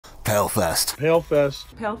Palefest. Palefest.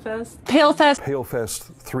 Palefest. Palefest.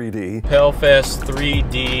 Palefest 3D. Palefest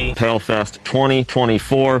 3D. Palefest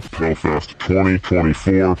 2024. Palefest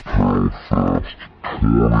 2024.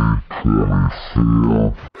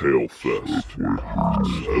 Palefest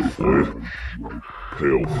 2024.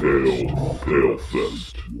 Palefest.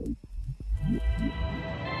 Palefest.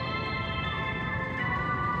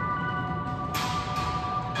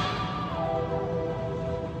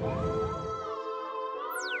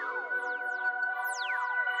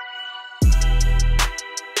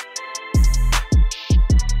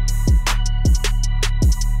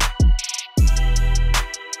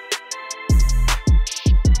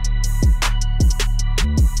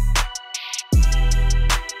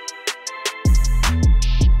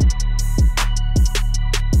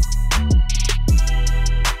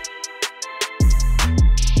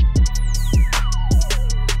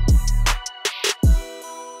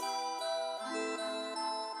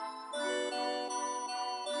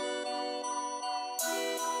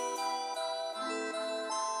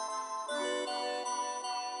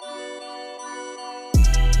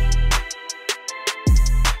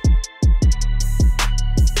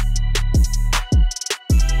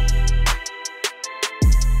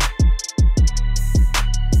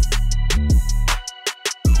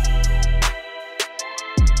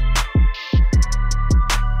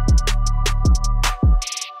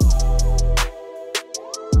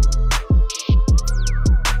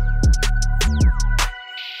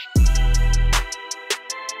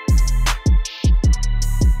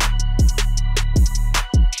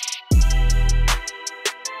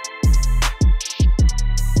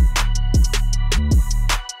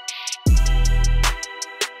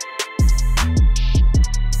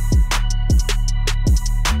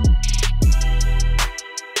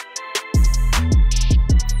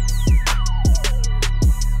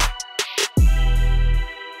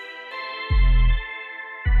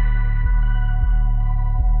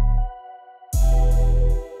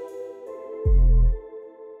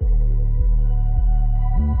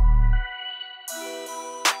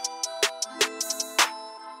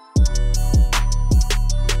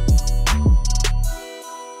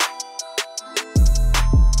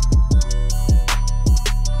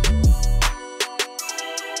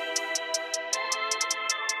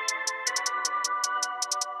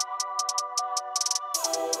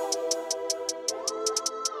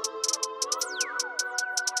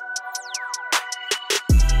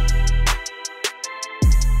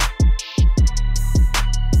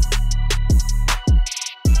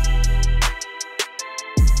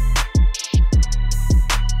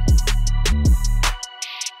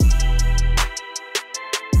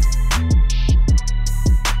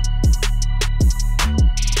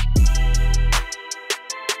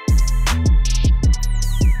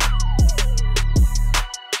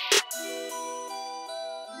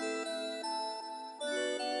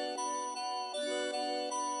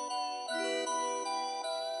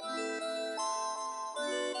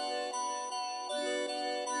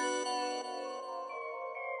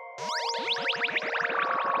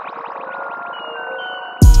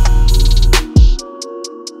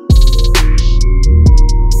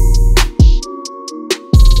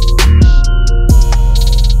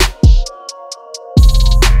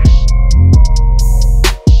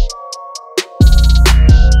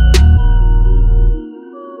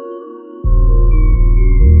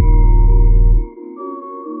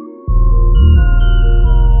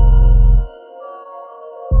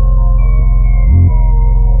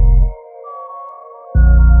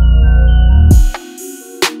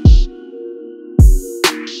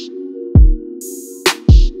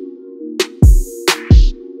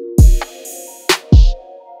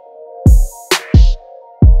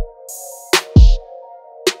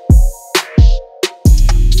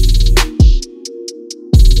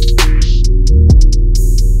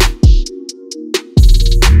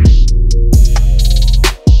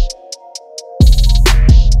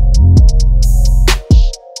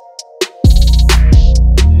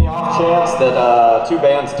 that two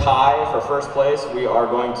bands tie for first place, we are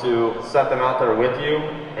going to set them out there with you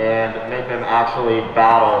and make them actually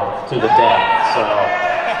battle to the death. So.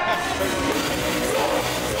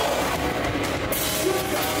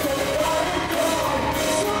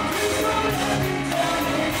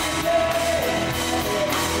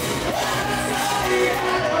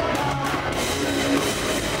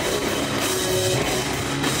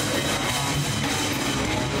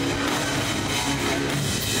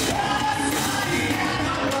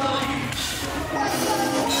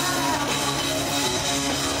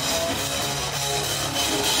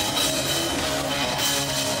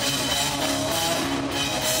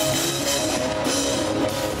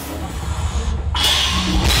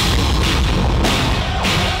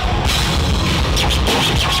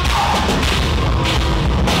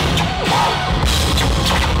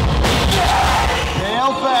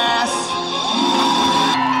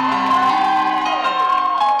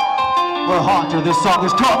 a haunter. This song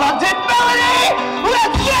is called Undead Melody.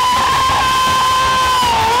 Let's go!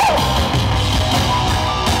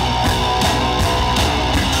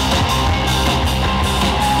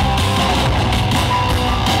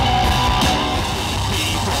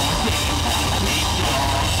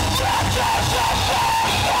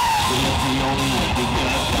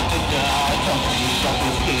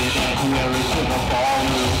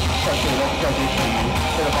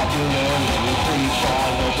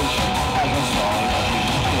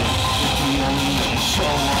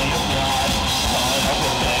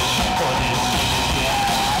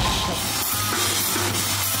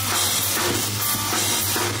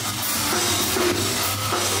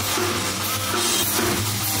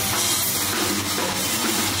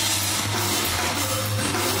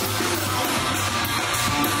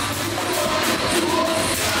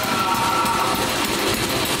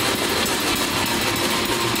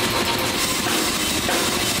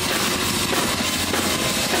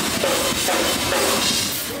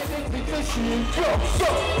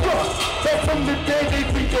 That's from the day they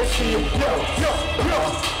think they see it.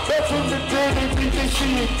 That's from the day they think they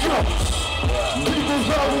see it. People's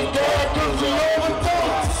always dead cause they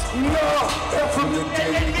overdose. No, that's from the day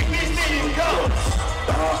they think they see it.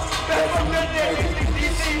 That's from the day they think they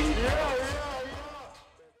see it.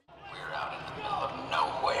 We're out in the middle of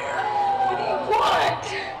nowhere. What do you want?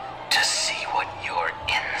 To see what your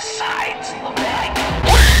insides look like.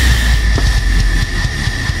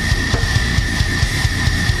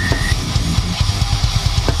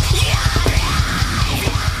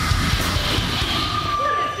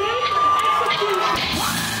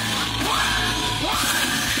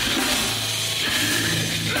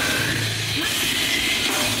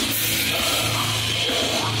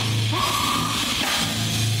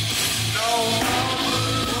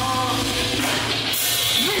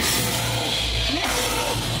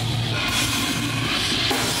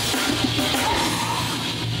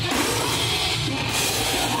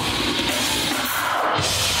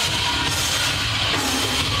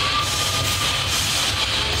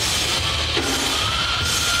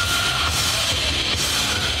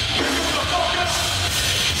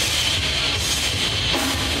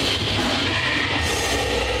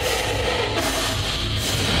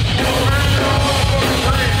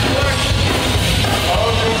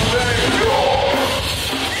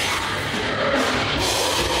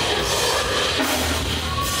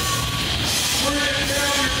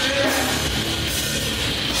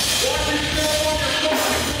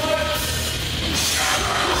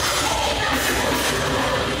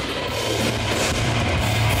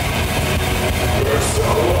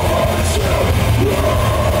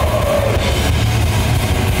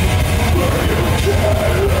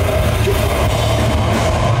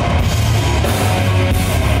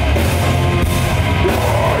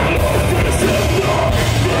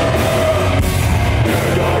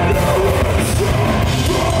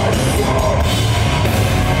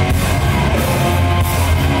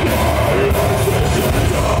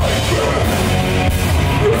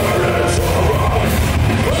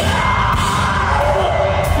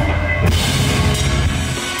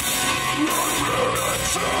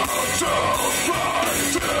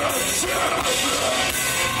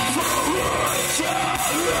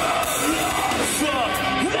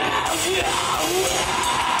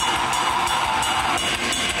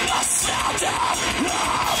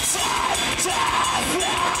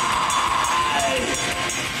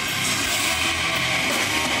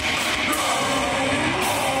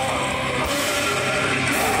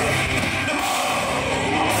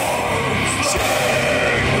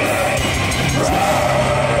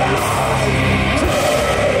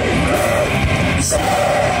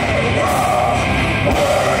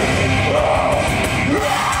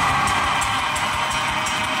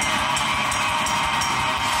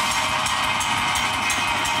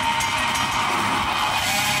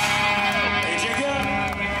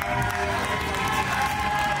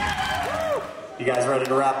 You guys ready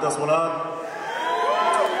to wrap this one up?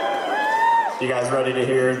 You guys ready to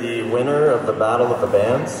hear the winner of the Battle of the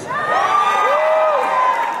Bands?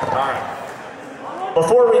 Alright.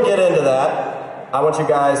 Before we get into that, I want you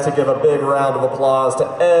guys to give a big round of applause to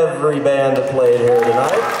every band that played here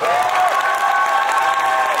tonight.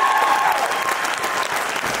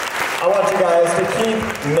 I want you guys to keep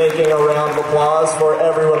making a round of applause for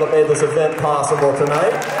everyone that made this event possible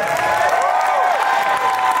tonight.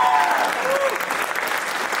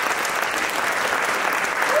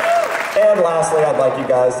 And lastly, I'd like you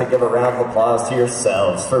guys to give a round of applause to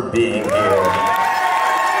yourselves for being here.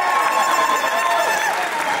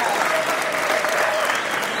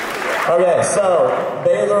 Okay, so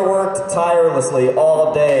Baylor worked tirelessly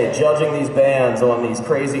all day judging these bands on these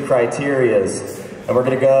crazy criterias. And we're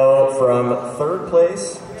gonna go from 3rd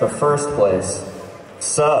place to 1st place.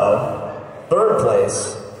 So, 3rd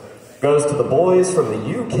place goes to the boys from the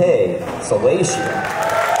UK, Salacia.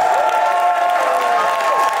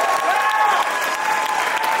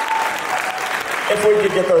 If we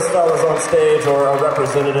could get those fellas on stage or a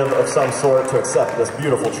representative of some sort to accept this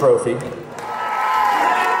beautiful trophy.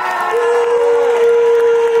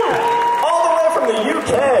 All the way from the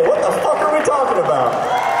UK, what the fuck are we talking about?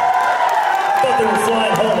 I thought they were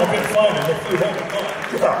flying home, I couldn't find them, they flew home.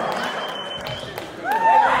 Yeah.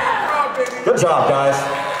 Good job, guys.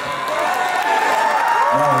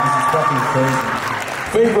 Wow, this is fucking crazy.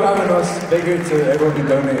 Thank you for having us. Thank you to everyone who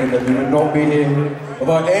donated, that we would not be here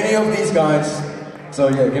without any of these guys. So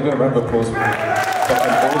yeah, give it a round of applause for fucking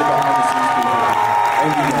all the behind the scenes people.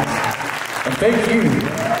 Thank you guys. And thank you.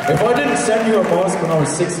 If I didn't send you a mask when I was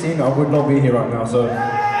 16, I would not be here right now. So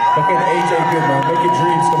fucking AJ good, man. Make your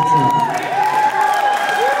dreams come true.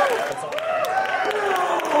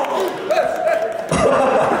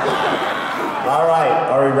 All right,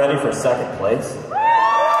 are we ready for 2nd place?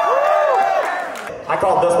 I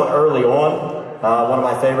called this one early on. One of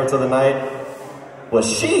my favorites of the night was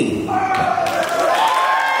She.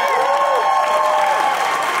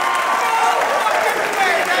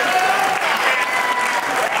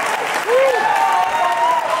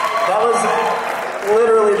 That was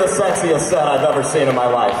literally the sexiest set I've ever seen in my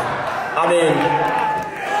life. I mean,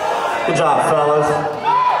 good job, fellas.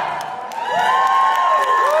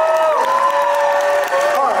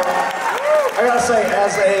 I gotta say,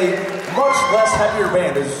 as a much less heavier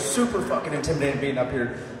band, it's super fucking intimidating being up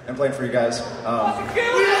here and playing for you guys. But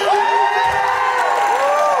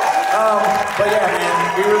yeah,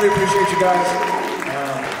 man, we really appreciate you guys.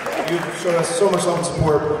 You've shown us so much love and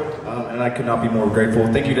support, and I could not be more grateful.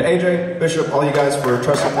 Thank you to AJ, Bishop, all you guys for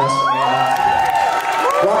trusting us.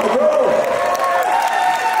 Rock and roll!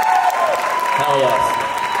 Hell yes.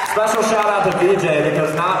 Special shout out to VJ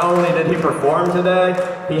because not only did he perform today,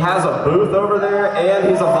 he has a booth over there and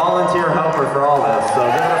he's a volunteer helper for all this. So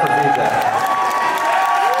give it up for VJ.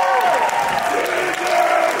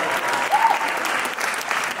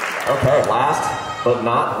 Okay, last but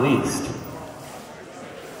not least.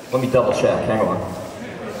 Let me double check, hang on.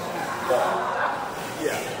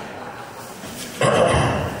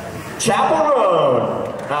 Chapel Road!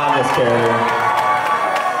 I'm just kidding.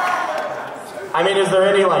 I mean, is there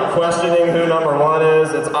any like questioning who number 1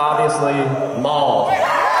 is? It's obviously Maul.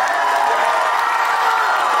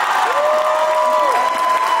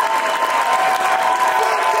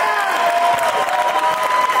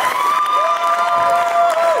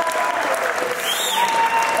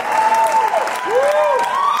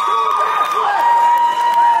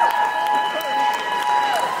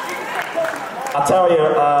 I'll tell you,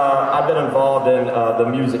 I've been involved in the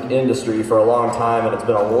music industry for a long time, and it's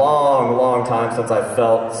been a long, long time since I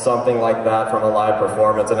felt something like that from a live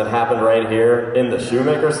performance, and it happened right here in the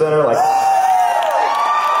Shoemaker Center, like,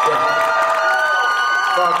 yeah.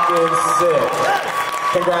 Fucking sick.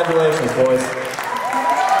 Congratulations, boys.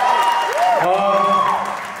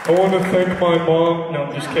 I want to thank my mom. No,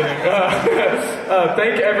 I'm just kidding.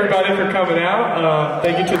 Thank everybody for coming out.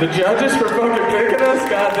 Thank you to the judges for fucking picking us.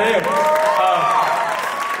 Goddamn.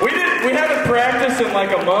 We haven't practiced in like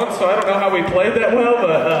a month, so I don't know how we played that well,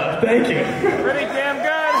 but thank you. Pretty damn good.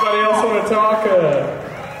 Anybody else want to talk?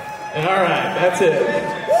 All right, that's it.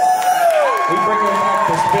 We bring them back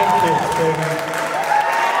to Spin Kids, baby.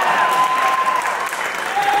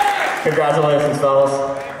 Congratulations, fellas.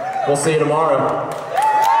 We'll see you tomorrow.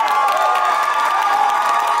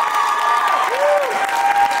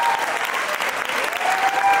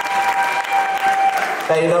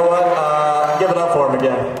 Hey, you know what? Give it up for him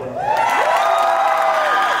again.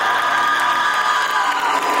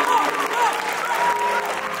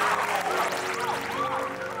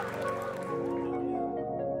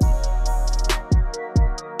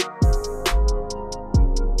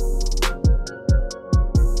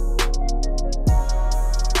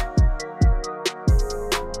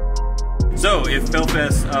 So, if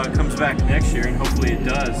Pellfest comes back next year, and hopefully it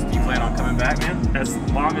does, do you plan on coming back, man? As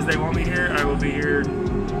long as they want me here, I will be here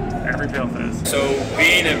every Pellfest. So,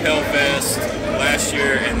 being at Pellfest last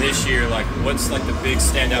year and this year, like, what's like the big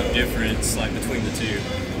standout difference, like, between the two?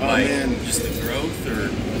 Like, just the growth, or?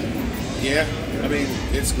 Yeah, I mean,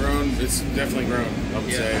 it's grown. It's definitely grown, I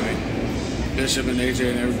would say. I mean, Bishop and AJ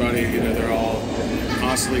and everybody, you know, they're all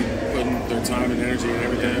constantly putting their time and energy and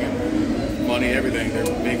everything. Money, everything,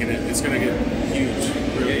 they're making it, it's gonna get huge.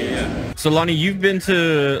 Really. Yeah. So Lonnie, you've been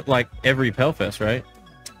to like every Pellfest, right?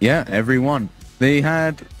 Yeah, everyone. They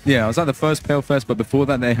had, I was at the first Pale Fest, but before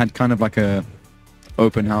that they had kind of like a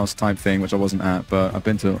open house type thing, which I wasn't at, but I've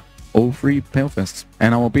been to all 3 Pale Fests,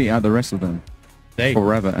 and I will be at the rest of them. Hey,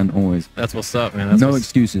 forever and always. That's what's up, man. That's no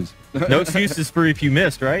excuses. No excuses for if you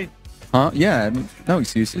missed, right? Huh? Yeah, no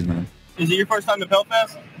excuses, man. Is it your first time at Pale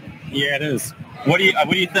Fest? Yeah, it is. What do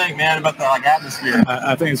you think, man, about the atmosphere?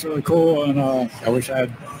 I think it's really cool, and I wish I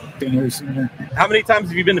had been here sooner. How many times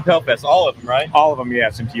have you been to Pale Fest? All of them, right? All of them, yeah,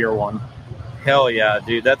 since year 1. Hell yeah,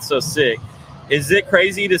 dude. That's so sick. Is it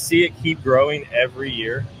crazy to see it keep growing every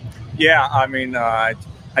year? Yeah, I mean, I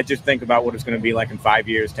just think about what it's going to be like in 5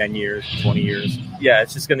 years, 10 years, 20 years. Yeah,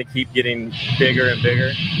 it's just going to keep getting bigger and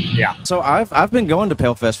bigger. Yeah. So I've been going to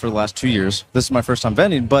Pale Fest for the last 2 years. This is my first time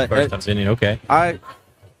vending, but First time vending, okay. I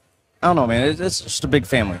don't know, man. It's just a big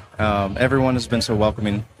family. Everyone has been so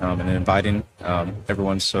welcoming and inviting.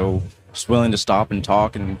 Everyone's so just willing to stop and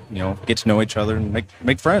talk and get to know each other and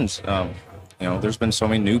make friends. There's been so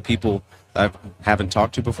many new people that I haven't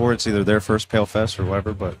talked to before. It's either their first Pale Fest or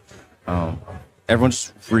whatever, but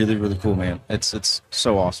everyone's really, really cool, man. It's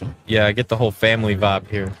so awesome. Yeah, I get the whole family vibe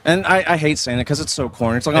here. And I hate saying it because it's so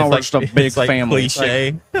corny. It's like, oh, we're just a big family.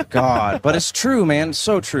 Cliche. Like, God, but it's true, man. It's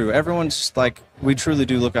so true. Everyone's just like, we truly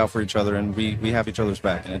do look out for each other, and we have each other's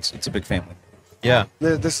back, and it's a big family. Yeah.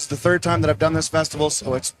 This is the 3rd time that I've done this festival,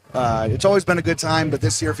 so it's always been a good time, but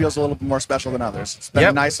this year feels a little bit more special than others. It's been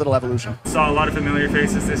a nice little evolution. Saw a lot of familiar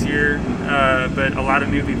faces this year, but a lot of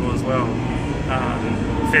new people as well.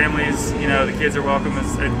 Families, the kids are welcome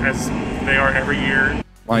as they are every year.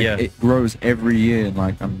 Like, it grows every year.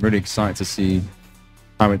 Like, I'm really excited to see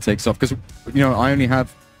how it takes off, because I only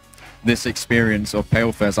have this experience of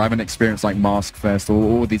Pale Fest. I haven't experienced like Mask Fest or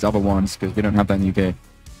all these other ones because we don't have that in the UK.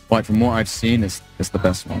 Like, from what I've seen, it's the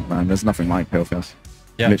best one, man. There's nothing like Pale Fest.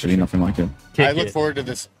 Yeah, literally nothing like it. I look forward to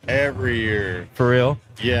this every year. For real?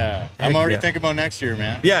 Yeah. I'm already thinking about next year,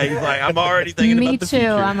 man. Yeah, he's like, I'm already thinking about the future. Me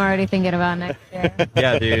too. I'm already thinking about next year.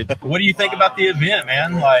 Yeah, dude. What do you think about the event,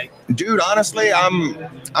 man? Like, dude, honestly, I'm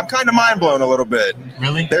kind of mind blown a little bit.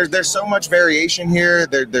 Really? There's so much variation here.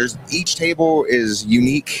 There's each table is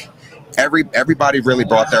unique. Everybody really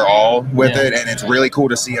brought their all with it, and it's really cool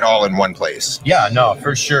to see it all in one place. Yeah, no,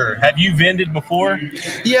 for sure. Have you vended before?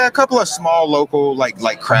 Yeah, a couple of small local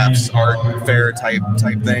like crafts art fair type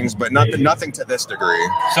things, but nothing to this degree.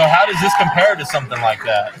 So how does this compare to something like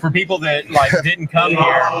that? For people that didn't come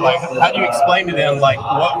here, like how do you explain to them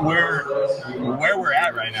where we're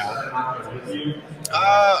at right now?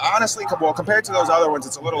 Honestly, well, compared to those other ones,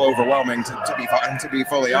 it's a little overwhelming to be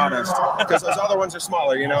fully honest, because those other ones are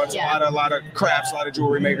smaller. It's a lot of crafts, a lot of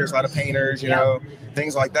jewelry makers, a lot of painters,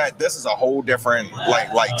 things like that. This is a whole different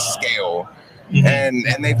like scale, and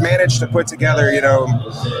they've managed to put together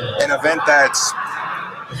an event that's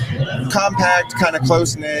compact, kind of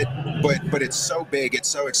close knit, but it's so big, it's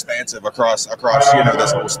so expansive across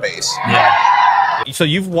this whole space. Yeah. So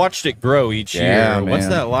you've watched it grow each year. Man. What's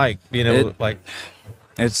that like?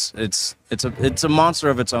 It's a monster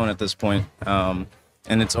of its own at this point,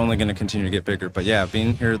 and it's only going to continue to get bigger. But yeah,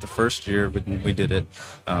 being here the first year we did it,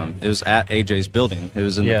 it was at AJ's building. It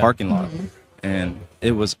was in the parking lot, and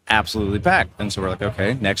it was absolutely packed. And so we're like,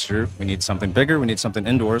 okay, next year we need something bigger. We need something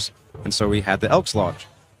indoors, and so we had the Elks Lodge.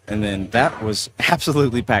 And then that was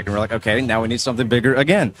absolutely packed. And we're like, okay, now we need something bigger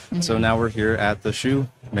again. So now we're here at the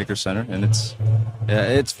Shoemaker Center, and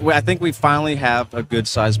I think we finally have a good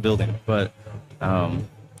sized building. But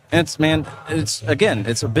it's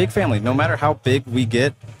a big family. No matter how big we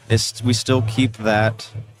get, we still keep that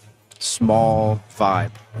small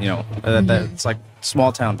vibe. It's like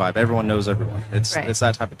small town vibe. Everyone knows everyone. It's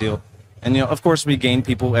that type of deal. And of course, we gain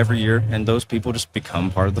people every year, and those people just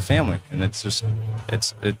become part of the family, and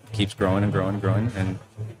it keeps growing and growing and growing, and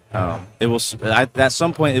at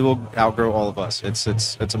some point it will outgrow all of us. It's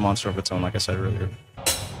a monster of its own, like I said earlier.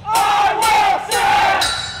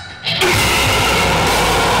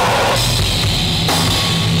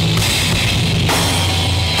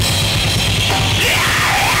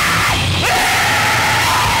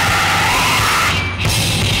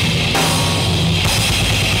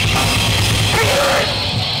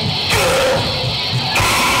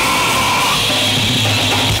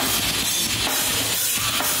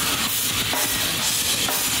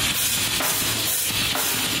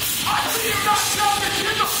 You're not coming!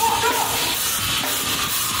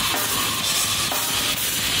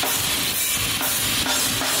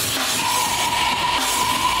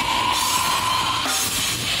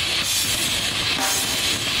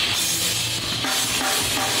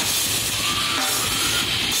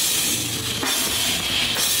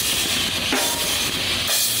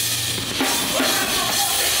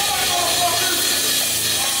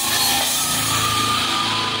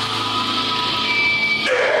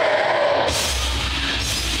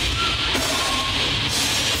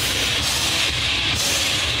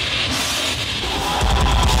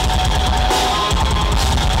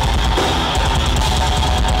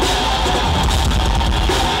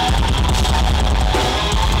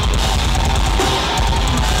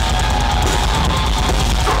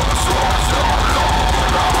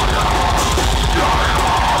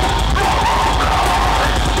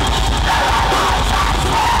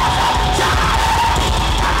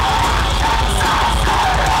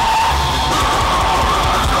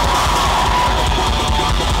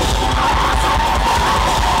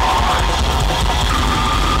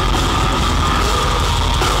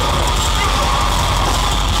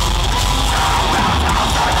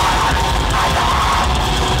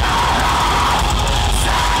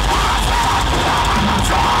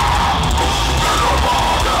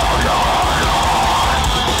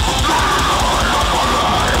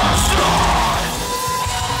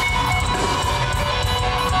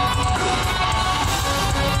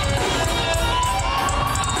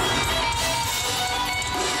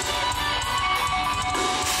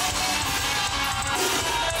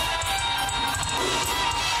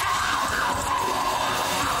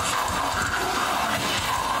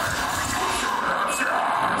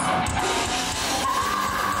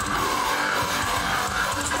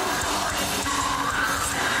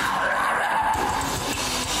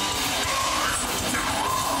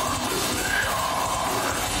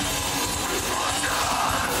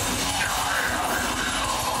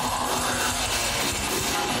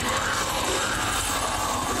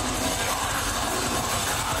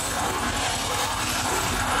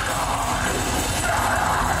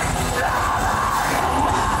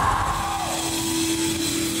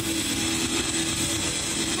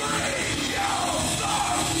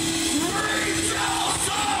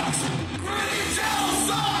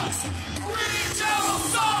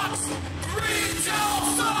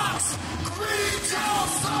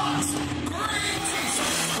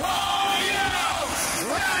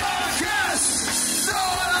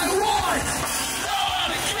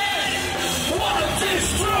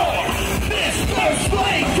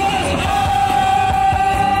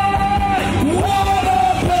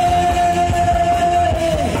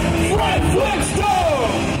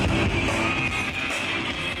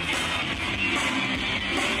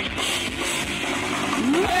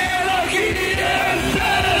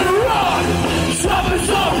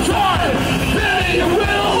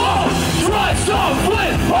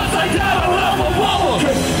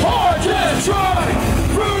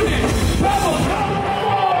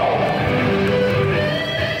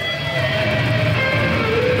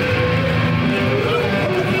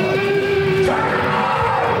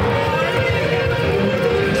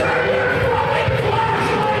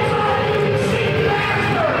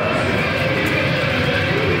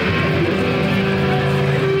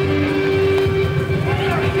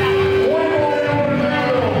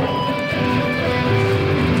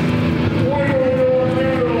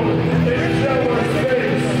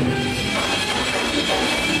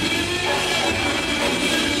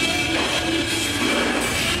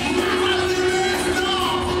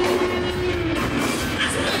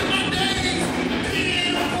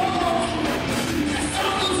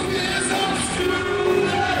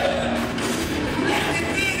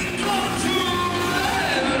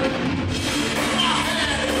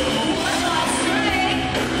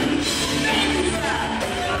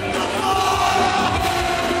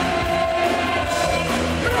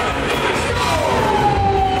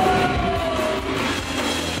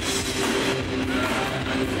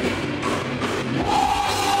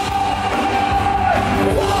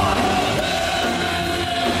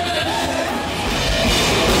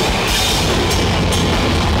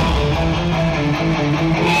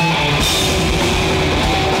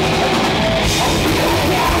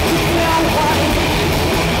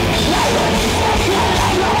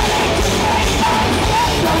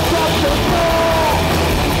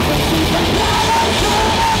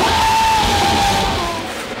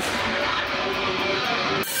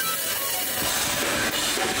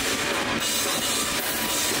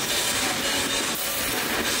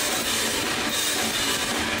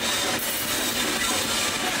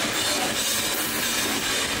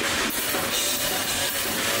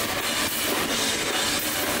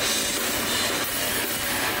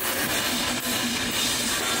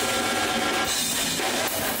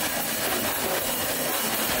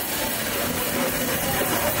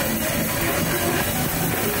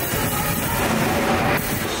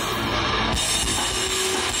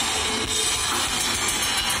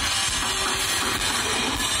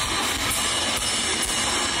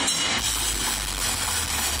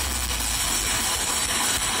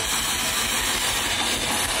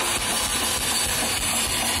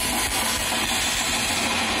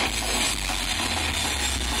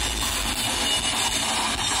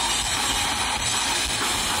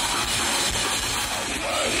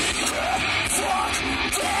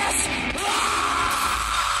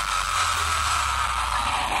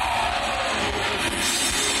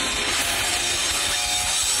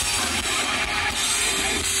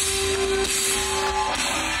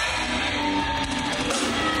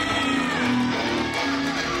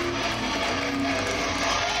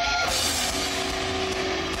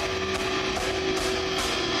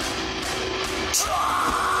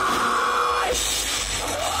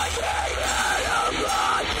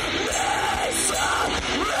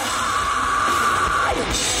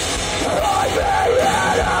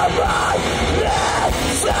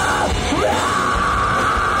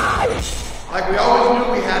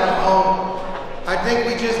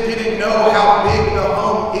 didn't know how big the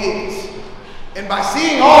home is. And by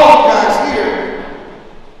seeing all of you guys here,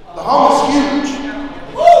 the home is huge.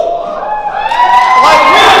 Woo! Like,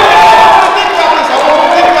 think about this. I want you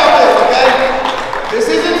to think about this, okay? This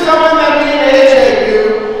isn't something that me and AJ do.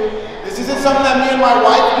 This isn't something that me and my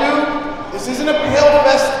wife do. This isn't a Pale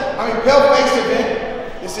Face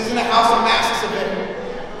event. This isn't a House of Masks event.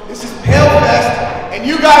 This is Pale Fest, and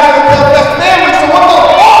you guys are the Pale Fest family, so what the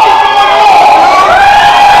fuck is going on, dude?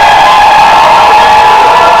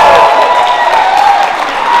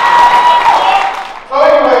 So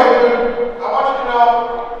anyway, dude, I want you to know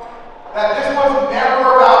that this was never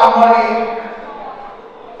about money.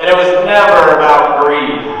 And it was never about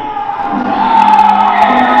greed.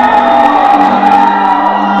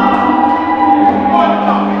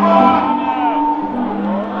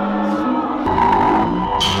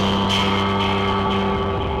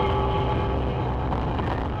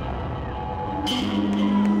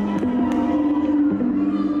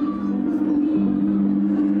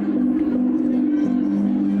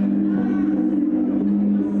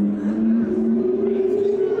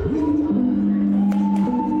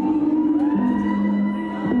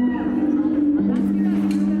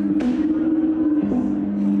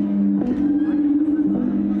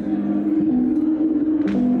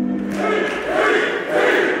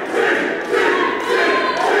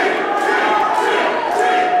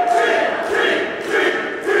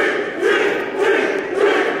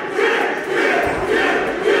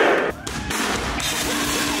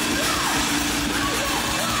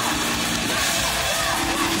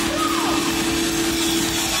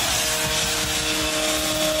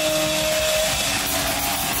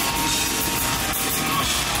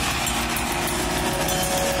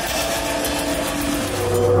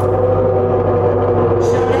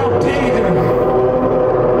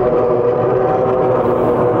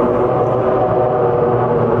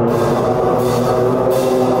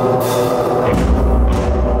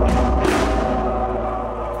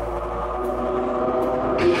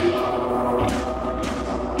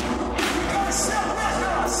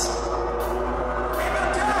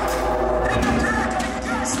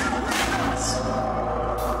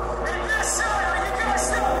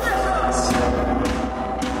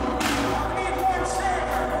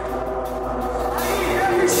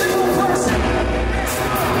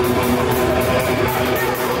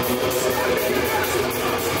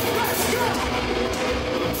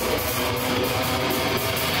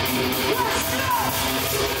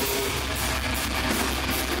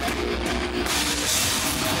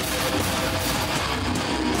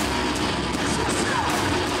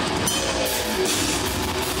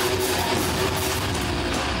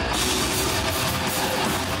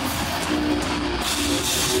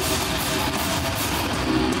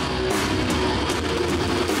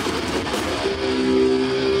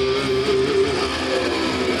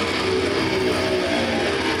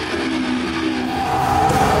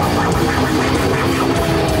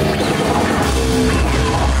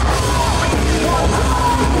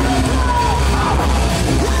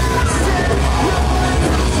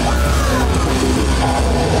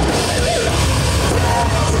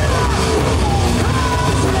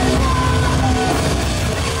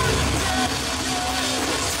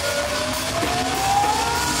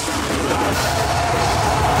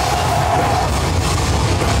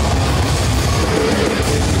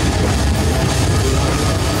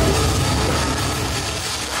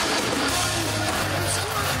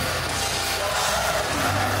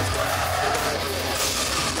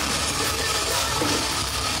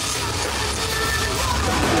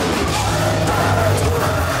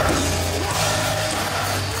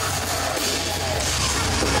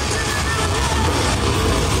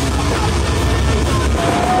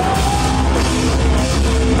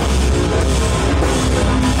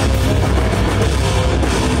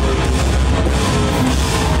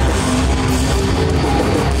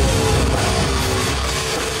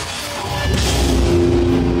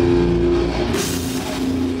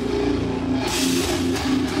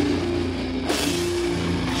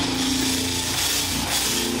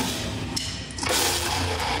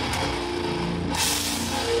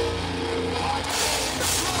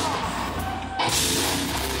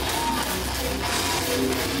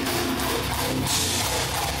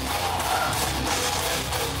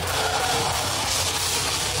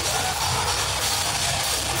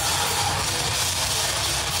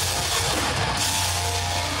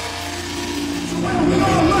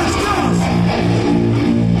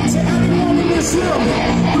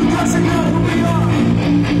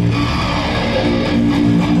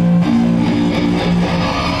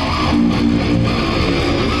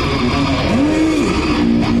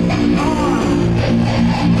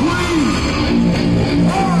 We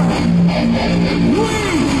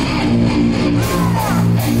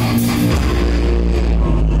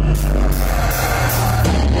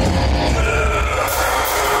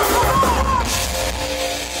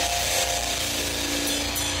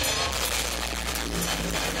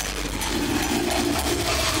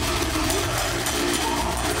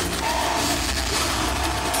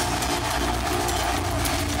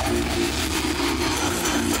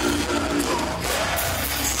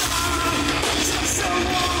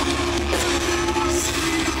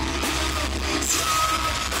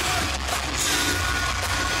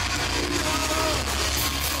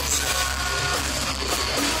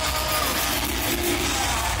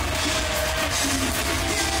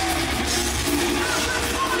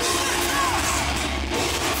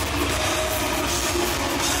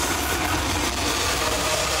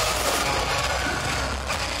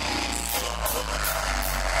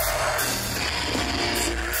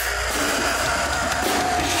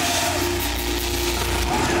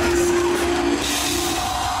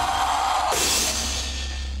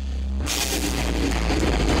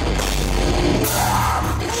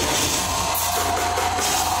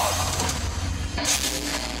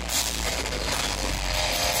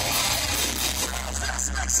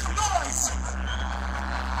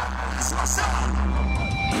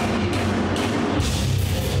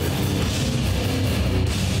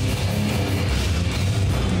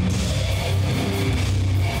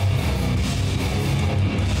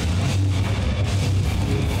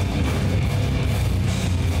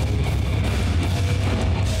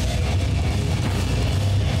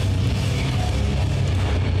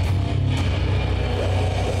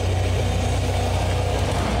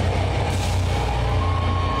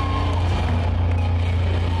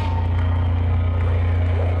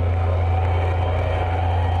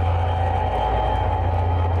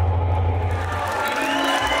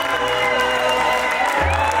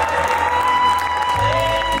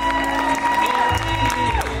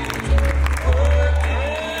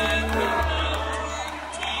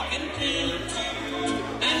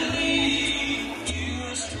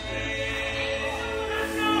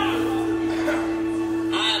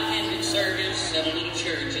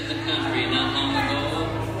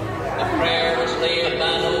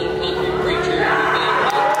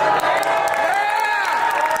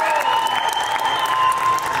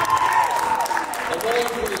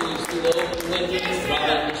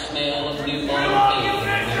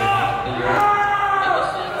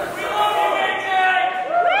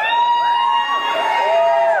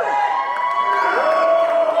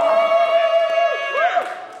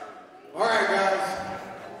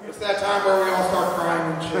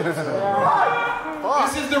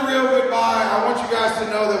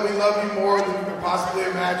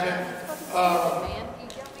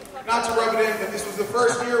Not to rub it in, but this was the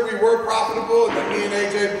first year we were profitable, and then me and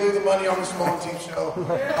AJ blew the money on the small team show.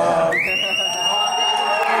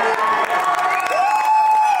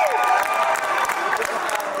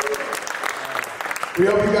 We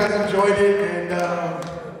hope you guys enjoyed it, and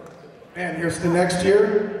man, here's to next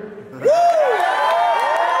year.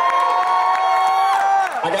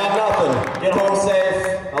 I got nothing. Get home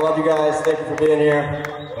safe. I love you guys. Thank you for being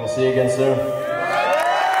here. We'll see you again soon.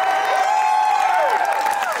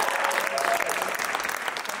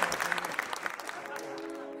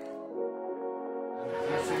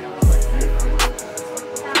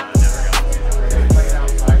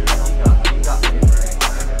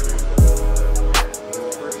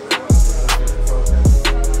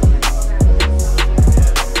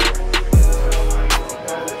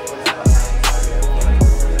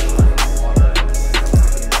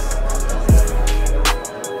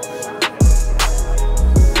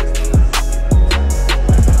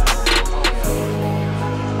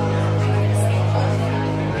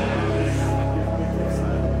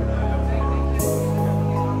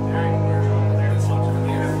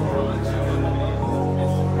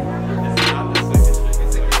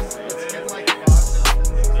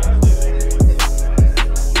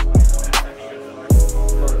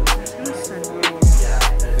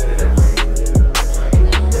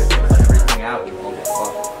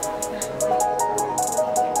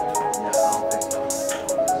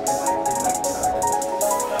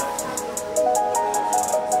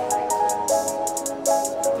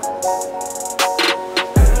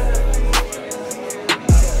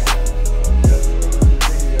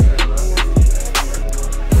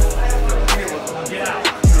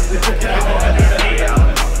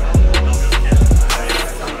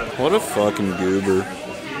 What a fucking goober.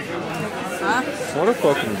 Huh? What a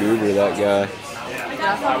fucking goober, that guy.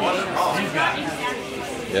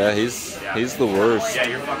 Yeah, he's the worst. Yeah,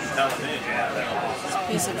 you're fucking telling me.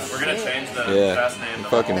 Piece of We're gonna change the Yeah, best name he to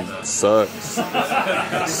fucking sucks.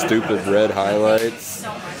 Stupid red highlights.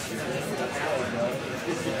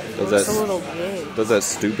 Does that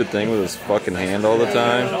stupid thing with his fucking hand all the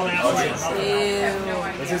time. Ew.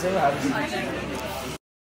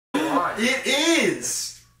 It is!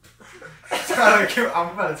 I'm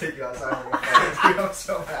about to take you outside. I'm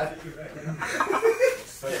so mad at you right now.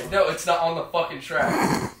 No, it's not on the fucking track.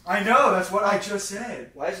 I know, that's what I just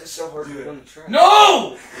said. Why is it so hard to get on the track?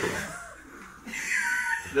 No!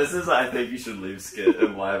 This is, I think you should leave skit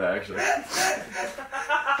in live action. How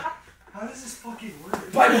does this fucking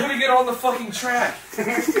work? By putting it on the fucking track.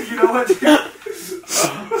 You know what, dude?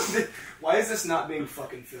 Why is this not being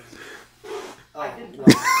fucking filmed? Oh, I think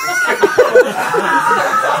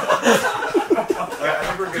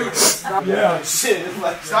we're good. Stop. Yeah, shit.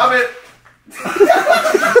 Stop it.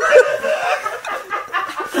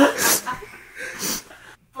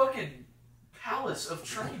 Fucking palace of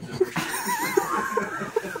trains.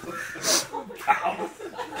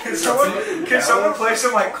 Can someone play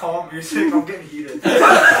some like calm music? I'm getting heated.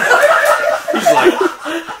 He's like,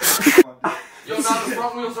 Yo, now the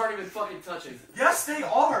front wheels aren't even fucking touching. Yes, they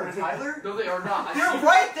are, Tyler. No, they are not. They're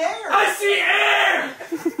right there. I see air.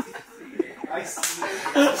 I see.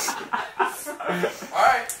 All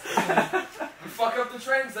right. You fuck up the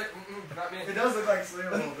trains. Like, not me. It does look like Slim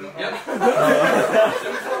a little bit. Yep. Oh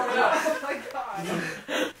my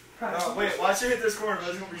god. Wait, watch it hit this corner.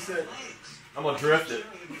 That's gonna be sick. I'm gonna drift it.